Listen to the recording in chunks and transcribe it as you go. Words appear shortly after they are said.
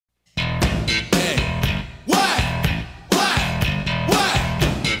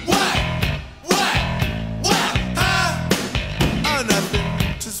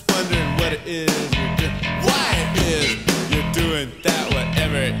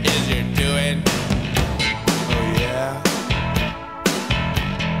is you're doing. Oh yeah?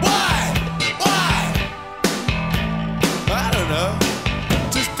 Why? I don't know.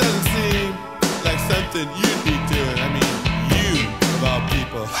 Just doesn't seem like something you'd be doing. I mean, you, of all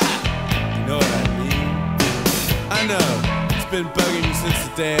people. You know what I mean? I know, it's been bugging you since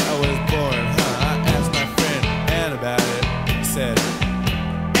the day I was born, huh? I asked my friend Ann about it. He said,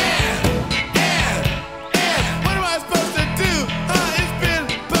 Ann, what am I supposed to do? Huh? It's been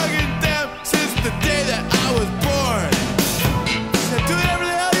bugging them since the day that I was born. He said, do whatever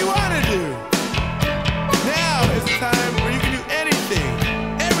the hell you want to do. Now is the time where you can do anything.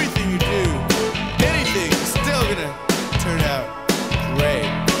 Everything you do, anything is still gonna turn out great.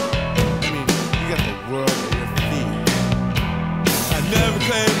 I mean, you got the world at your feet. I never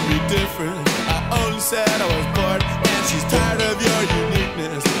claimed to be different. I only said I was bored, and she's tired of your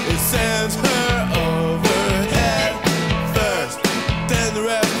uniqueness. It sends her over head first, then the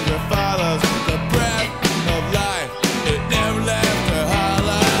rest of her follows. The breath of life, it never left her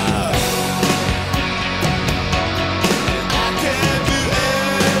hollow. And I can't do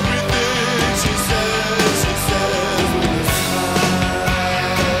everything she says with a smile.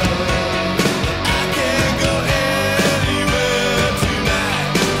 I can't go anywhere tonight,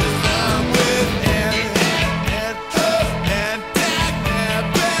 'cause I'm with Ann and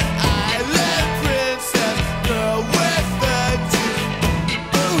Dagnabbit, Island Princess, girl with the juice.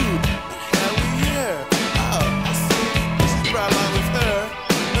 Ooh, hell yeah. Oh, I see. She's brought along with her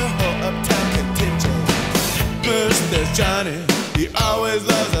the whole uptown contingent. First there's Johnny, he always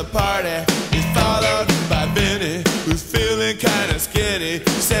loves a party. He's followed by Vinny, who's feeling kinda skinny.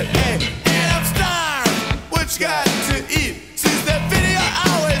 He said, hey, I'm starved, what you got to eat? She said, Vinny, you're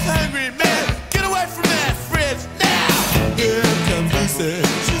always hungry, man. Get away from that fridge now. Here comes Lucy,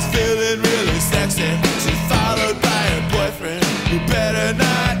 she's feeling really sexy. She's followed by her boyfriend, who better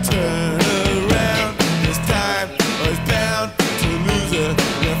not